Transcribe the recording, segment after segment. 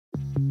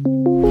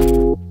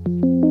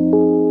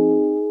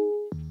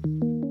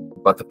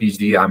but the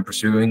PhD I'm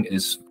pursuing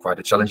is quite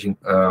a challenging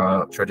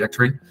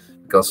trajectory,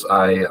 because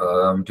I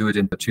do it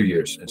in 2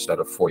 years instead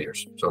of 4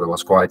 years. So there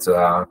was quite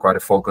a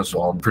focus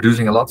on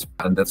producing a lot,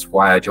 and that's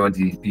why I joined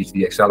the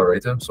PhD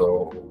Accelerator.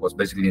 So it was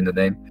basically in the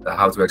name,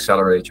 how to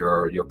accelerate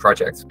your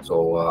project.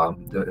 So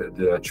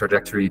the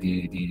trajectory,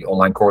 the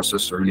online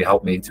courses really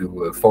helped me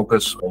to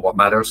focus on what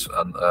matters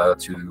and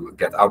to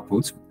get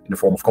output in the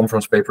form of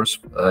conference papers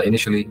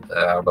initially,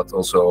 but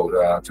also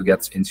to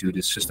get into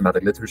this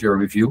systematic literature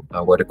review,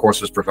 where the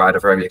courses provide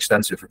a very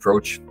extensive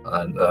approach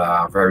and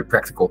very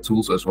practical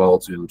tools as well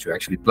to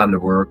actually plan the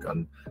work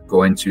and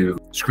go into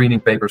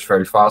screening papers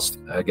very fast,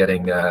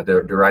 getting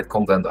the right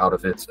content out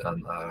of it,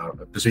 and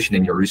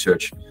positioning your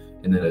research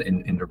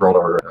in the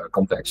broader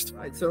context.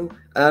 Right. So,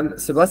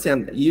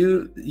 Sebastian,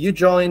 you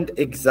joined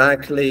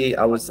exactly.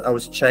 I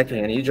was checking,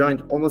 and you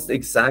joined almost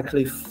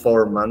exactly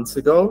 4 months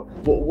ago.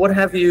 What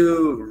have you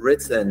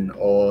written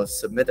or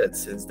submitted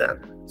since then?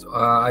 So,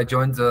 I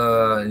joined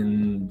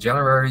in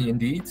January,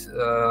 indeed.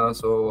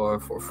 So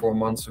 4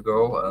 months ago,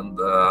 and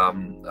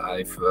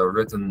I've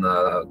written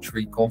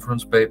 3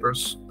 conference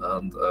papers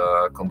and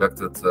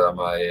conducted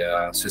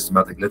my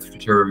systematic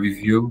literature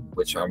review,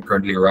 which I'm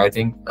currently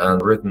writing,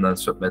 and written and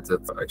submitted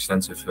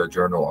extensive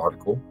journal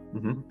article.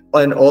 Mm-hmm.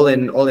 And all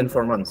in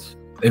 4 months.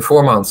 In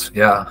 4 months,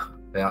 yeah.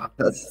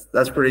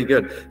 That's pretty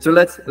good. So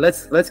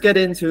let's get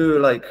into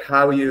like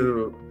how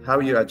you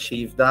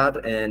achieved that,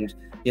 and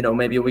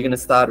maybe we're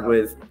gonna start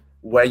with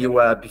where you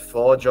were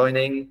before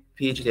joining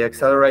PhD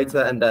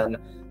Accelerator, and then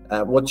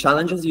what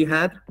challenges you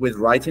had with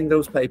writing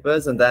those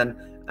papers, and then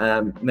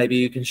maybe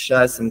you can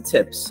share some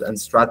tips and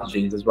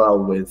strategies as well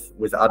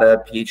with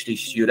other PhD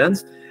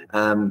students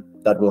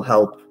that will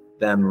help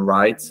them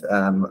write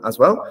as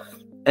well.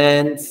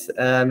 And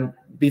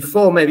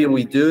before maybe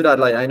we do that,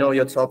 like I know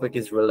your topic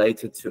is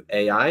related to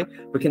AI,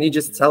 but can you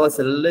just tell us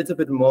a little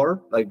bit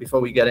more, like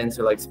before we get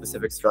into like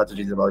specific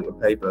strategies about your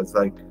papers,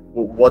 like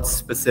what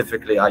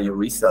specifically are you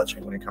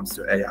researching when it comes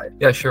to AI?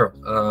 Yeah, sure.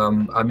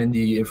 I'm in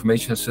the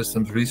information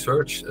systems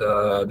research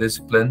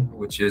discipline,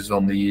 which is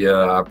on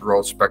the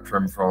broad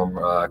spectrum from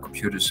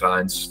computer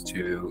science to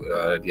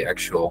the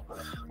actual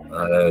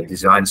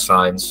design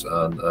science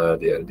and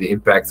the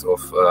impact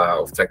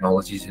of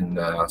technologies in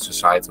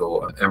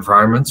societal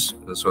environments.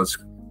 So it's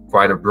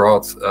quite a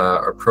broad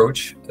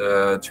approach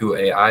to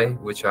AI,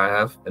 which I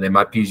have. And in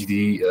my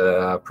PhD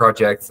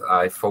project,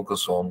 I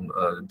focus on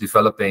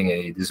developing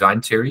a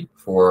design theory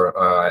for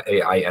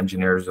AI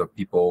engineers or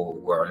people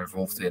who are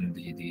involved in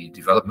the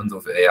development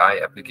of AI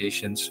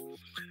applications,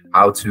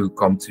 how to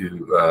come to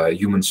a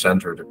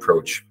human-centered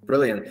approach.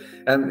 Brilliant.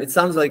 It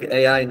sounds like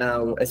AI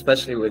now,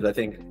 especially with I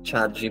think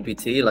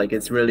ChatGPT, like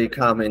it's really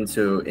come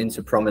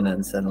into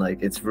prominence, and like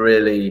it's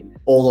really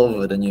all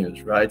over the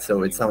news, right?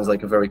 So it sounds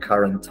like a very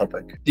current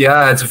topic.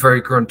 Yeah, it's a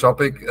very current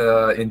topic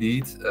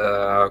indeed.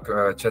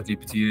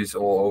 ChatGPT is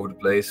all over the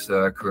place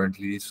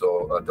currently,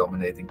 so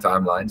dominating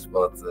timelines.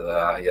 But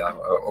yeah,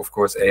 of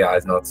course, AI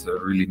is not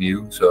really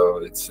new, so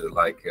it's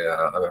like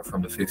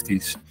from the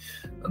 50s.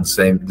 And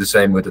the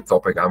same with the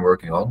topic I'm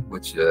working on,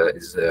 which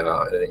is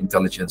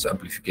intelligence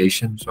amplification.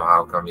 So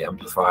how can we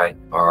amplify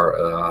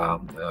our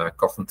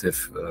cognitive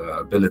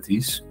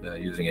abilities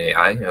using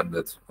AI? And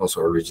that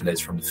also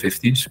originates from the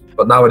 50s.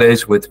 But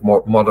nowadays, with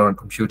more modern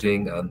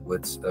computing and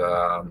with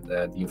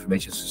the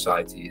information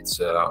society, it's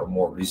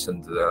more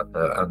recent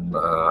and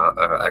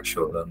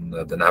actual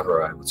than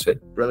ever, I would say.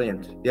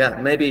 Brilliant.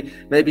 Yeah,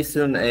 maybe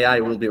soon AI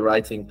will be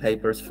writing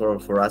papers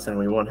for us, and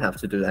we won't have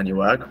to do any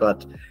work.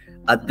 But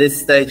at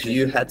this stage,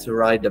 you had to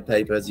write the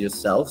papers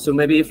yourself. So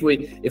maybe if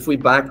we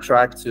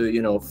backtrack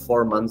to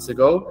 4 months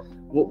ago,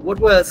 what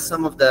were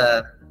some of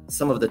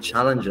the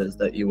challenges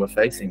that you were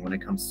facing when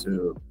it comes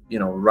to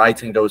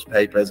writing those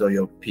papers or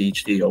your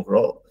PhD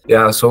overall?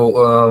 Yeah, so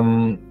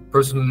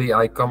personally,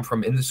 I come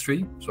from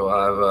industry, so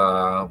I have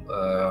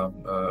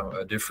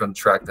a different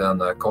track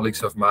than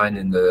colleagues of mine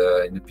in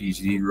the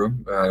PhD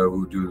room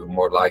who do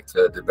more like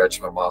the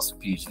bachelor, master,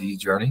 PhD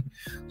journey.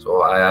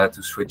 So I had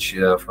to switch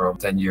from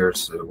 10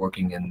 years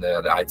working in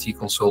the IT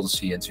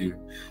consultancy into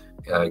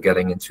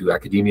getting into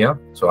academia.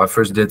 So I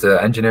first did an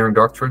engineering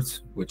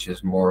doctorate, which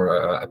is more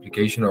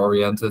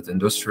application-oriented,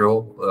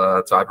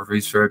 industrial type of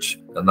research.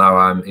 And now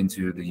I'm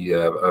into the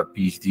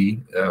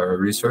PhD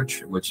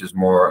research, which is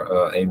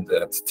more aimed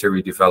at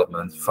theory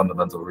development,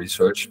 fundamental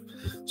research.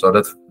 So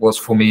that was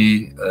for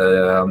me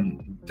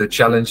the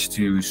challenge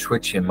to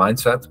switch in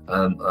mindset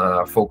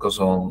and focus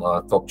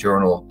on top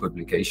journal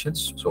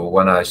publications. So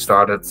when I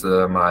started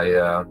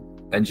my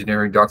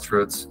engineering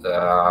doctorate,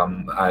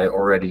 I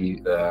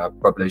already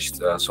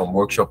published some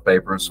workshop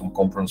papers, some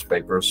conference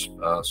papers,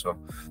 so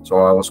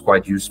I was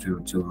quite used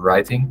to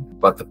writing.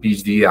 But the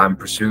PhD I'm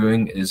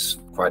pursuing is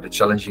quite a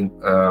challenging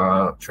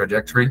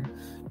trajectory,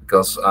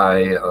 because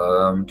I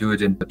do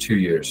it in 2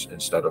 years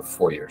instead of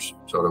 4 years.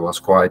 So there was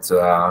quite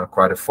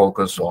a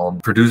focus on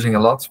producing a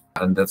lot,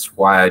 and that's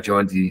why I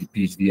joined the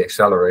PhD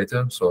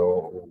Accelerator. So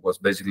it was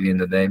basically in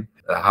the name,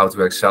 how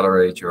to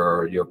accelerate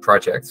your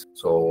project.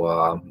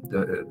 So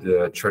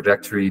the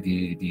trajectory,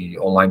 the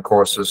online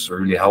courses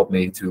really helped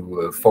me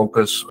to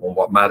focus on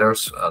what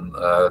matters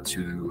and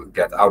to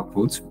get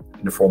output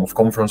in the form of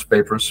conference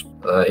papers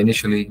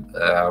initially,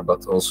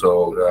 but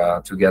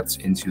also to get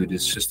into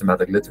this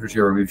systematic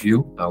literature review,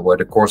 where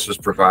the courses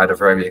provide a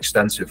very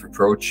extensive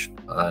approach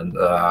and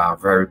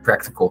very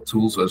practical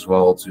tools as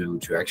well to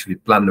actually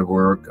plan the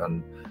work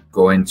and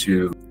go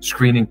into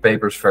screening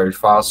papers very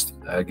fast,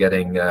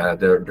 getting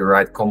the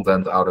right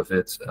content out of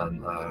it,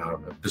 and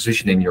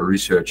positioning your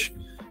research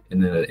in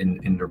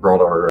the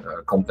broader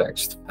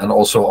context, and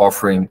also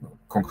offering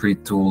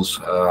concrete tools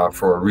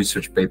for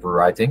research paper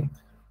writing,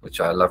 which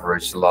I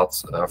leveraged a lot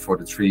for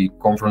the 3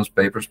 conference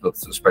papers, but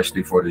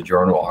especially for the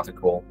journal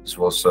article. This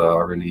was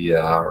a really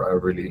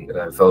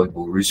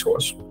valuable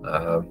resource,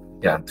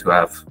 to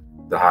have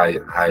the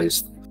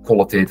highest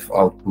qualitative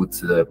output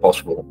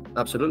possible.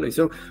 Absolutely.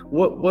 So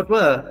what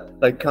were,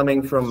 like,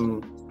 coming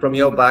from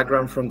your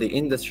background from the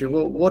industry,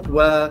 what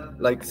were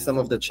like some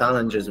of the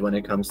challenges when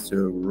it comes to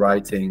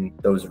writing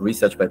those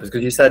research papers?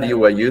 Because you said you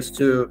were used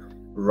to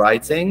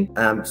writing,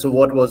 so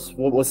what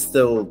was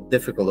still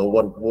difficult, or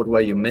what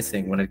were you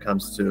missing when it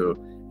comes to,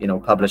 you know,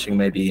 publishing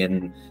maybe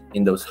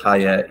in those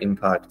higher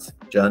impact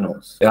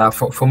journals? Yeah,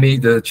 for me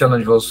the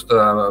challenge was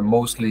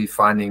mostly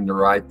finding the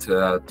right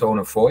tone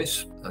of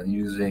voice,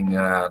 using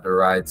the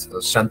right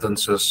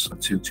sentences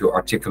to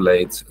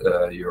articulate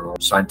your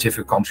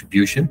scientific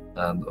contribution,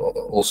 and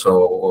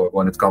also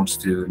when it comes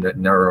to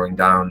narrowing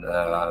down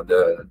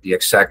the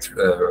exact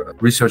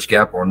research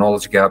gap or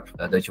knowledge gap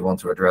that you want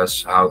to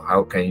address.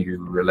 How can you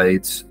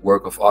relate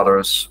work of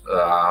others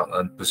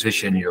and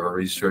position your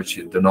research,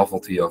 the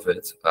novelty of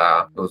it?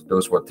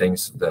 Those were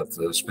things that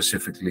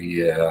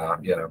specifically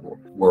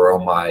were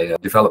on my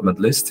development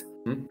list.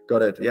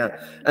 Got it. Yeah.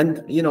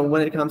 And you know,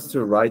 when it comes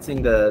to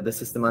writing the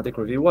systematic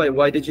review,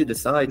 why did you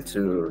decide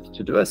to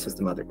do a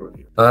systematic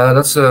review?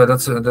 That's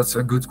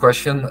a good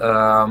question.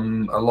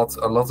 A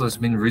lot has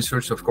been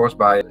researched, of course,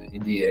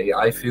 in the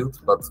AI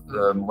field, but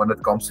when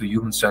it comes to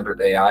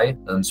human-centered AI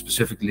and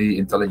specifically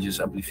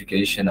intelligence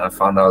amplification, I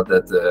found out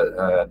that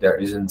there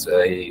isn't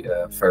a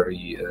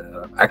very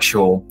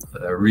actual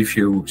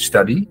review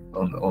study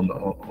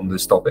on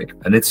this topic,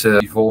 and it's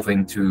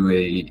evolving to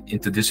a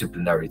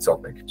interdisciplinary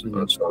topic.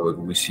 So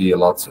we see a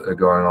lot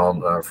going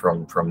on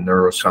from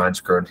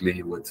neuroscience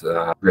currently with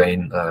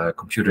brain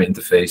computer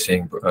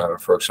interfacing,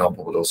 for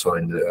example, but also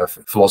in the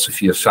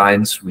philosophy of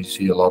science. We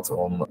see a lot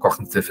on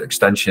cognitive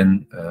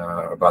extension,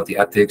 about the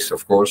ethics,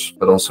 of course,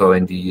 but also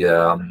in the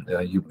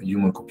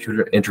human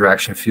computer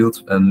interaction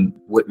field. And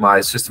with my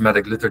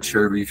systematic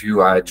literature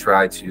review, I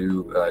try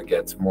to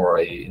get more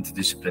a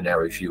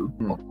interdisciplinary view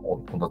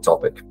on the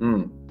topic.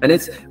 And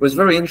it was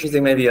very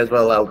interesting, maybe as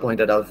well, I'll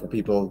point it out for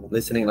people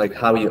listening, like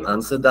how you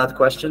answered that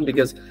question,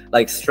 because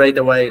like straight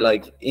away,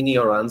 like in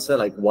your answer,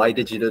 like why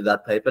did you do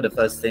that paper, the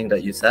first thing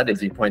that you said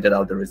is you pointed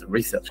out there is a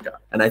research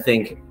gap. And I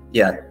think,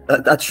 yeah,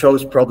 that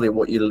shows probably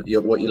what you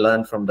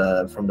learned from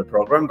the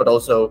program, but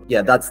also,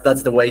 yeah,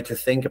 that's the way to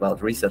think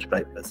about research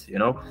papers, you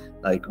know,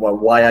 like, well,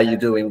 why are you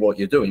doing what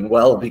you're doing?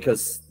 Well,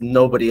 because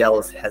nobody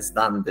else has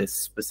done this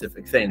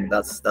specific thing.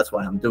 That's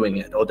why I'm doing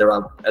it. Or there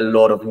are a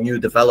lot of new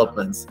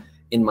developments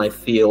in my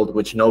field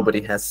which nobody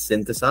has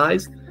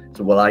synthesized,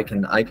 so well, I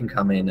can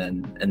come in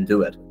and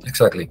do it.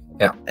 Exactly.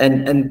 Yeah.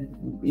 And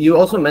you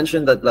also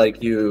mentioned that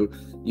like you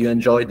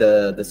enjoy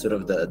the sort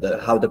of the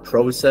how the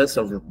process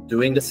of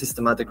doing the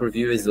systematic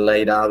review is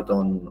laid out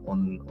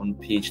on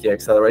PhD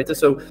Accelerator.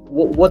 So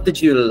what did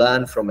you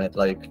learn from it?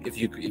 Like if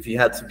you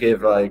had to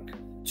give like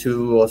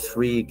 2 or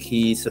 3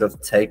 key sort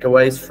of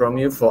takeaways from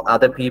you for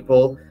other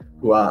people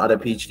who are other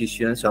PhD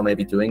students who are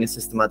maybe doing a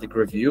systematic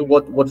review,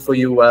 what for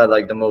you were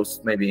like the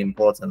most maybe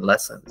important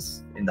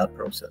lessons in that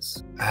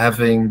process?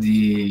 Having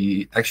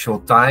the actual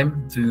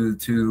time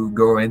to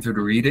go into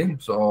the reading.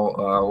 So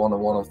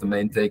one of the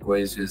main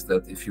takeaways is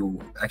that if you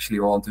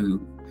actually want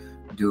to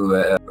do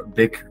a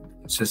big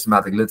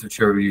systematic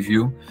literature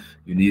review,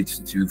 you need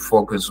to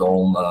focus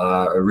on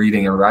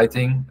reading and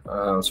writing.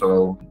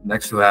 So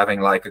next to having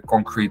like a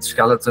concrete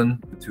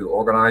skeleton to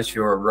organize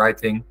your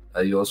writing,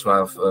 you also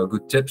have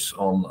good tips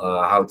on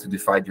how to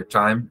divide your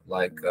time,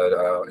 like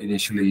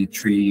initially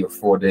 3 or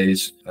 4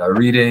 days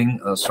reading,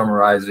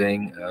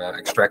 summarizing,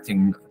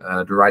 extracting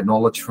the right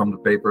knowledge from the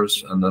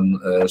papers, and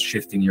then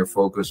shifting your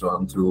focus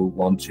onto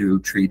 1, 2,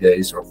 3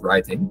 days of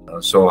writing.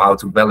 So how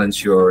to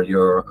balance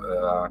your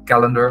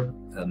calendar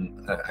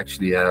and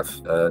actually have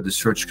the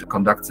search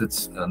conducted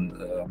and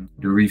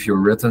the review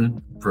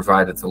written,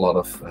 provided a lot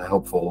of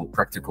helpful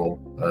practical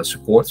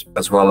support,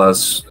 as well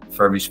as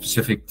very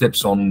specific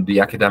tips on the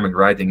academic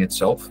writing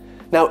itself.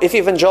 Now, if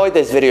you've enjoyed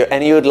this video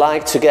and you'd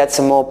like to get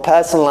some more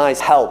personalized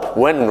help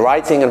when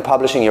writing and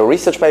publishing your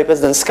research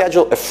papers, then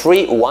schedule a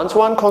free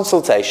one-to-one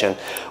consultation.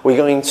 We're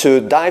going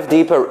to dive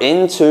deeper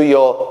into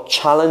your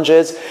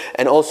challenges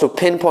and also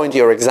pinpoint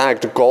your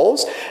exact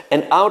goals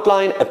and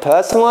outline a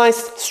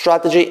personalized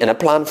strategy and a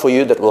plan for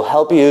you that will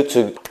help you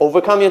to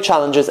overcome your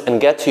challenges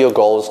and get to your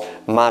goals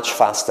much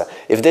faster.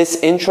 If this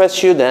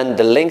interests you, then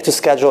the link to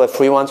schedule a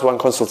free one-to-one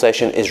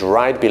consultation is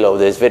right below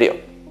this video.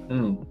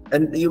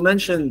 And you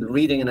mentioned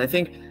reading, and I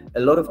think a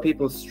lot of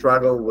people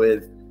struggle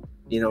with,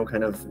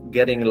 kind of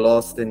getting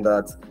lost in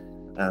that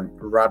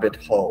rabbit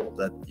hole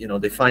that,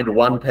 they find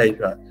one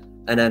paper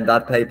and then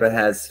that paper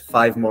has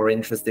 5 more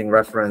interesting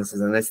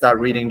references and they start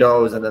reading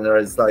those, and then there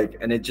is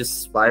and it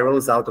just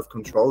spirals out of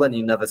control and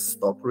you never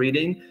stop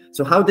reading.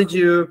 So how did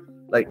you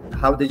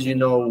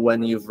know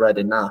when you've read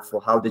enough, or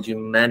how did you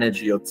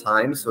manage your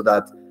time so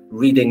that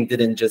reading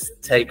didn't just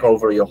take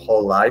over your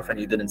whole life and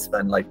you didn't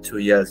spend 2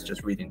 years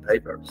just reading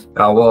papers?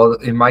 Well,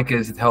 in my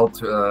case, it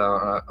helped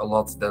a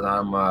lot that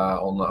I'm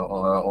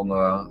on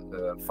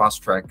a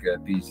fast track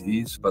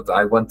PhDs. But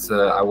I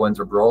went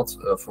abroad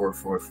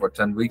for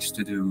 10 weeks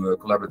to do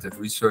collaborative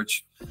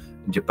research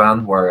in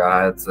Japan, where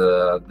I had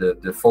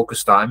the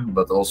focus time,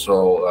 but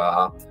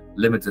also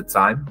limited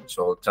time,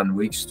 so 10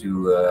 weeks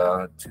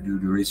to do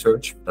the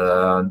research.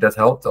 That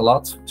helped a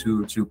lot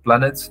to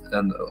plan it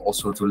and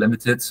also to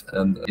limit it.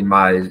 And in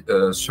my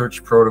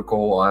search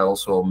protocol, I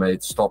also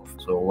made stop.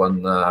 So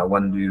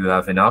when do you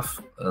have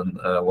enough, and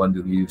when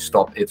do you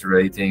stop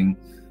iterating?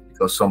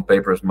 Because some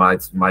papers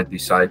might be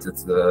cited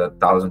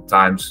 1,000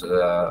 times.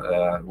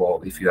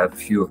 Well, if you have a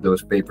few of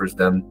those papers,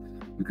 then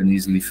you can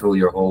easily fill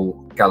your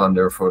whole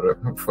calendar for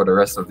the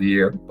rest of the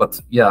year.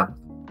 But yeah,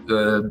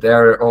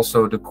 there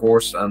also the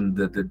course and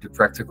the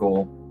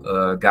practical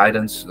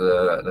guidance,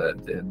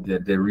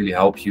 they really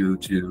help you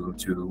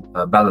to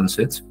balance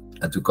it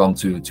and to come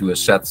to a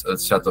set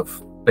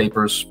of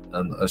papers,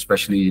 and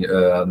especially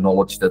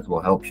knowledge that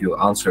will help you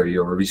answer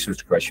your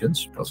research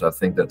questions, because I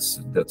think that's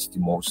the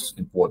most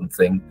important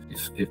thing.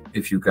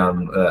 If you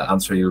can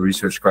answer your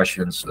research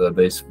questions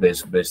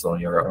based on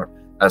your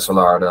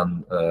SLR,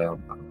 then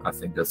I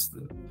think that's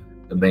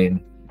the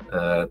main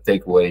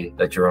takeaway,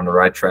 that you're on the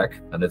right track,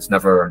 and it's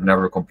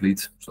never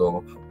complete.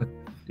 So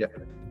yeah.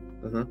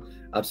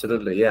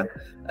 Absolutely, yeah.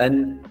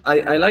 And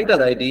I like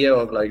that idea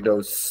of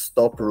those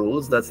stop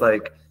rules. That's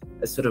a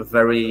sort of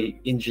very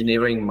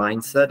engineering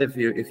mindset,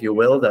 if you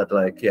will, that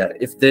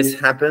if this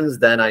happens,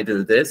 then I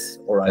do this,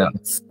 or I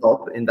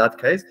stop in that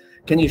case.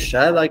 Can you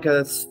share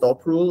a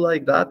stop rule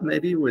like that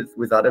maybe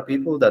with other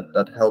people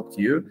that helped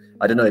you?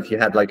 I don't know if you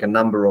had a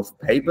number of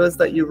papers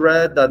that you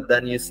read that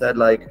then you said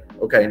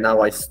okay,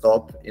 now I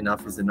stop,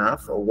 enough is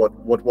enough, or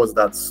what was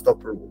that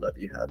stop rule that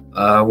you had?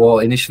 Well,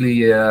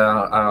 initially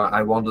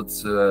I wanted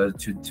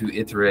to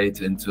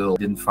iterate until I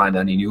didn't find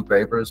any new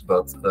papers,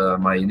 but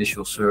my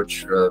initial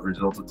search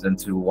resulted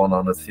into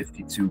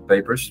 152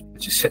 papers,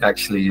 which is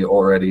actually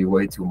already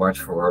way too much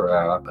for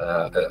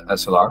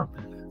SLR.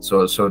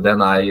 So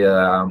then I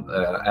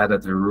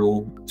added the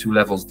rule 2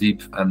 levels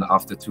deep, and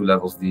after 2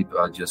 levels deep,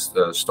 I just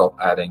stopped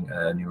adding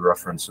new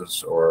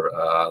references or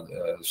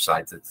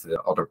cited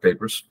other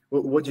papers.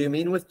 What do you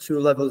mean with 2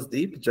 levels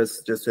deep?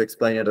 Just to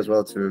explain it as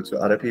well to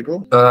other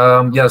people.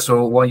 Yeah.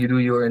 So when you do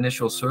your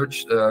initial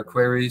search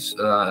queries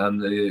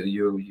and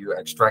you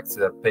extract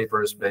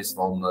papers based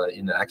on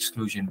in the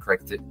exclusion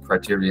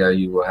criteria,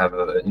 you will have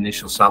an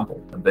initial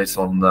sample, and based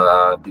on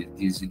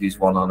these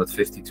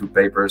 152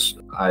 papers,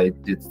 I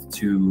did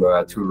two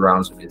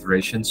rounds of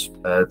iterations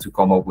to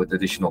come up with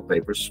additional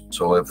papers.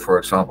 So for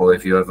example,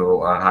 if you have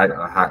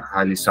a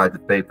highly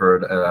cited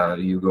paper,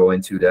 you go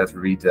into that,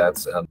 read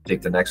that, and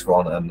take the next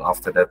one, and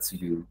after that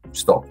you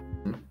stop.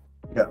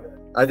 Yeah,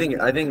 I think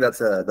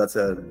that's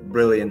a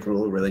brilliant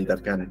rule, really,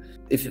 that can,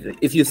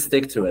 if you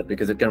stick to it,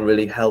 because it can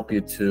really help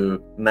you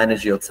to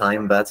manage your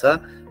time better.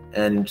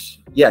 And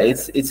yeah,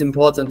 it's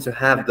important to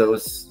have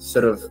those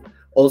sort of,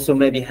 also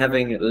maybe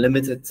having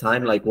limited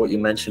time, like what you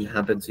mentioned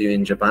happened to you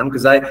in Japan,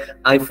 because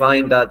I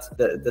find that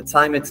the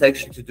time it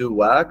takes you to do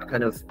work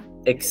kind of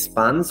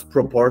expands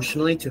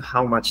proportionally to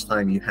how much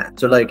time you have.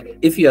 So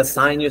if you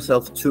assign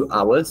yourself 2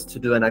 hours to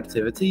do an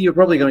activity, you're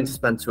probably going to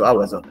spend 2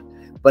 hours on it.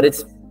 But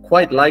it's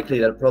quite likely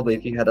that probably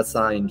if you had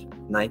assigned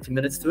 90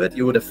 minutes to it,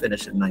 you would have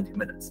finished in 90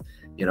 minutes.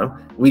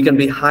 We can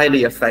be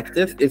highly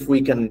effective if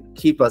we can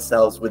keep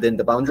ourselves within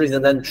the boundaries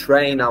and then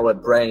train our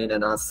brain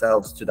and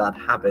ourselves to that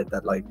habit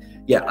that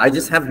yeah, I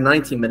just have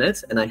 90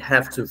 minutes and I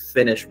have to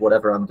finish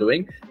whatever I'm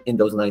doing in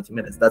those 90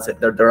 minutes. That's it.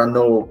 There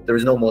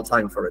is no more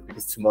time for it,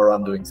 because tomorrow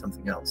I'm doing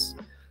something else.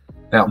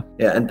 Yeah.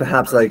 And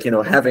perhaps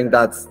having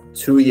that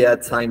 2-year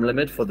time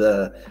limit for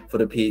the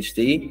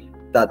PhD,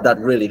 that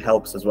really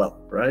helps as well,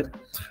 right?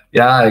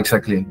 Yeah,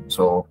 exactly.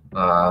 So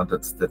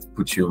that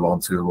puts you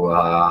onto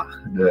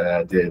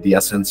the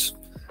essence,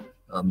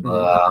 and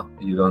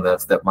you don't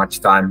have that much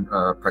time,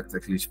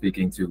 practically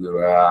speaking, to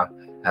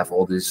have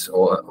all these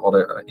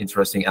other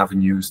interesting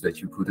avenues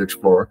that you could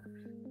explore,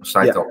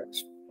 side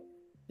topics.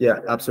 Yeah,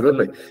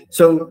 absolutely.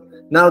 So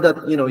now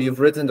that you've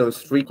written those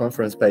 3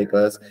 conference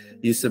papers,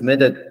 you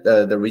submitted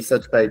the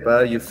research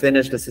paper, you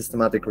finished the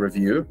systematic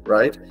review,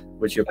 right?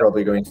 Which you're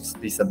probably going to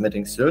be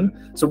submitting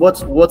soon. So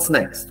what's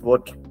next?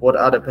 What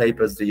other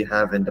papers do you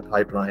have in the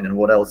pipeline, and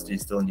what else do you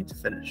still need to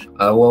finish?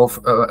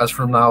 As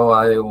from now,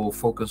 I will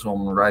focus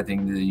on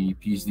writing the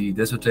PhD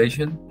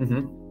dissertation.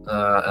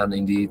 And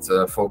indeed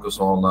focus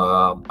on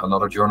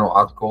another journal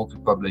article to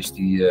publish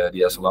the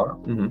SLR.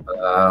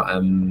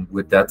 And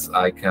with that,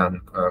 I can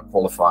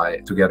qualify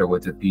together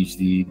with the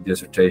PhD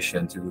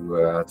dissertation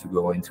to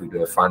go into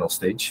the final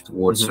stage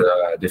towards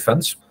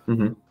defense.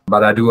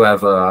 But I do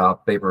have a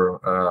paper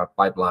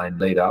pipeline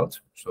laid out.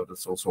 So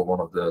that's also one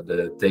of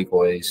the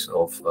takeaways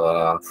of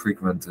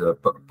frequent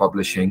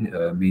publishing.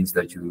 Means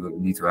that you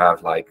need to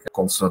have like a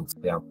constant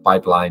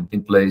pipeline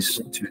in place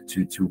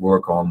to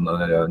work on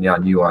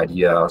new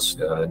ideas,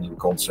 new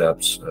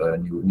concepts,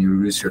 new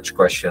research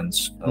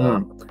questions.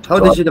 How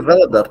did you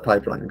develop that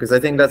pipeline? Because I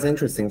think that's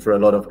interesting for a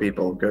lot of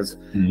people. Because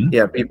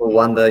people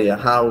wonder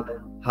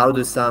how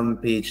do some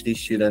PhD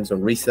students or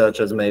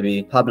researchers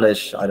maybe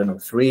publish, I don't know,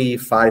 3,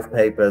 5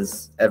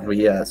 papers every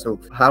year? So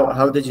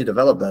how did you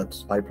develop that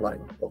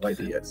pipeline of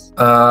ideas?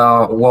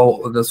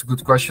 Well, that's a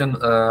good question.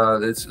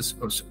 It's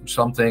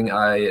something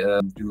I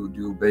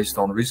do based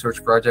on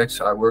research projects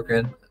I work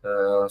in.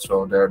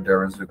 So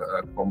there is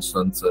a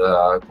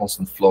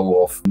constant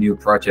flow of new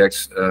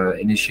projects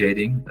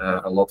initiating,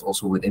 a lot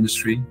also with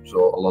industry.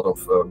 So a lot of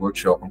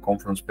workshop and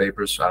conference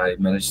papers I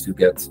managed to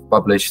get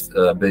published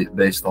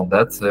based on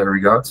that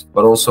regard.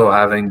 But also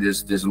having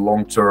this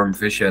long-term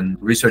vision,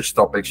 research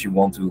topics you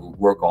want to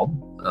work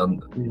on.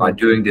 And by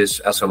doing this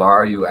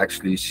SLR, you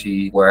actually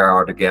see where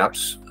are the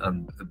gaps,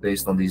 and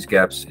based on these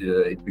gaps,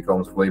 it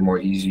becomes way more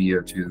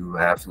easier to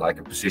have like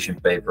a position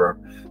paper,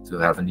 to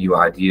have a new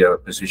idea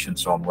positioned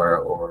somewhere,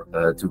 or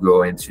to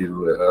go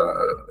into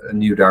a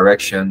new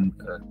direction,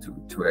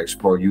 to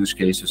explore use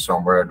cases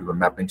somewhere, do a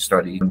mapping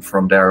study, and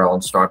from there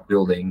on start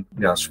building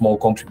small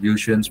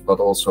contributions, but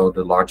also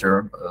the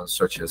larger,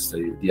 such as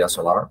the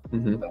SLR.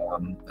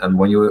 And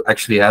when you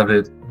actually have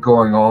it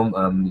going on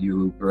and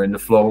you're in the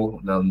flow,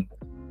 then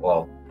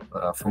well,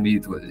 for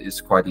me it's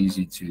quite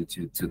easy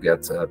to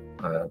get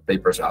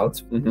papers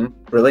out.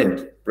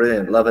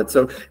 Brilliant, love it.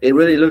 So it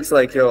really looks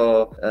like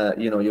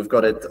you've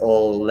got it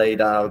all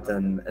laid out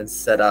and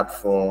set up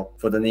for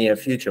the near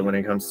future when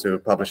it comes to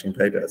publishing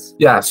papers.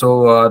 Yeah,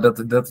 so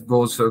that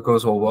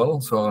goes all well.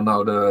 So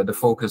now the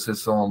focus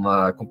is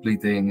on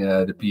completing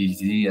the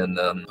PhD, and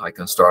then I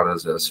can start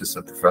as an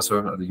assistant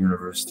professor at the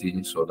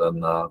university. So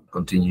then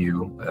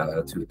continue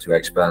to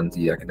expand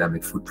the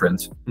academic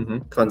footprint.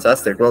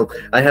 Fantastic. Well,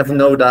 I have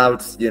no doubt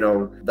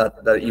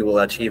that you will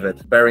achieve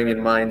it. Bearing in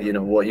mind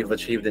what you've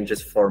achieved in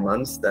just 4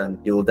 months, then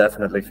you will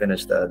definitely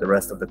finish the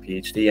rest of the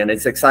PhD. And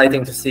it's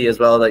exciting to see as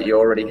well that you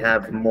already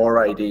have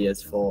more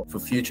ideas for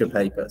future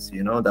papers,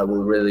 that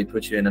will really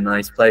put you in a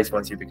nice place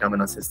once you become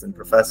an assistant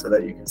professor,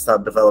 that you can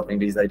start developing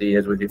these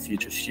ideas with your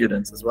future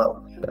students as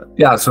well.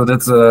 Yeah, so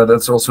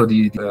that's also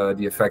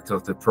the effect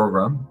of the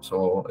program.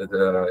 So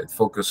it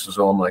focuses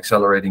on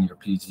accelerating your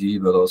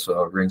PhD, but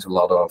also brings a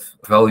lot of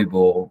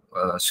valuable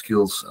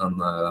skills and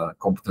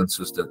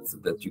competences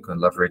that you can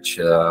leverage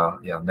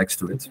next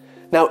to it.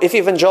 Now, if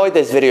you've enjoyed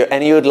this video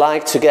and you'd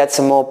like to get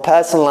some more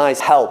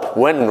personalized help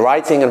when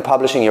writing and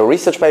publishing your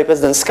research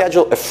papers, then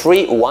schedule a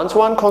free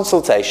one-to-one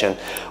consultation.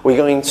 We're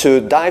going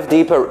to dive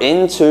deeper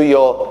into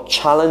your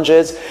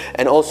challenges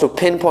and also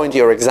pinpoint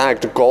your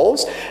exact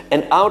goals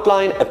and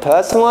outline a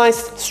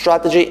personalized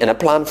strategy and a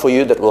plan for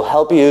you that will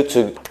help you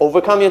to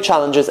overcome your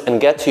challenges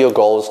and get to your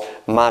goals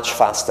much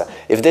faster.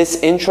 If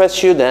this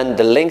interests you, then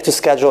the link to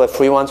schedule a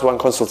free one-to-one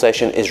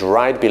consultation is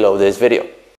right below this video.